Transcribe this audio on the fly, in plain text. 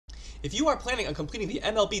If you are planning on completing the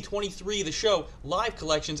MLB 23 The Show live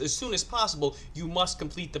collections as soon as possible, you must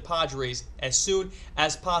complete the Padres as soon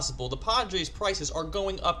as possible. The Padres prices are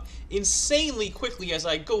going up insanely quickly as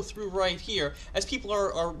I go through right here, as people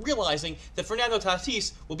are realizing that Fernando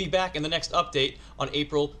Tatis will be back in the next update on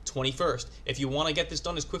April 21st. If you want to get this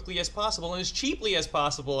done as quickly as possible, and as cheaply as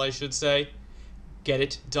possible, I should say, get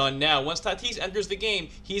it done now. Once Tatis enters the game,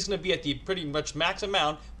 he's going to be at the pretty much max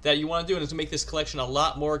amount that you want to do, and it's going to make this collection a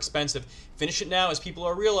lot more expensive. Finish it now as people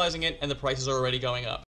are realizing it, and the prices are already going up.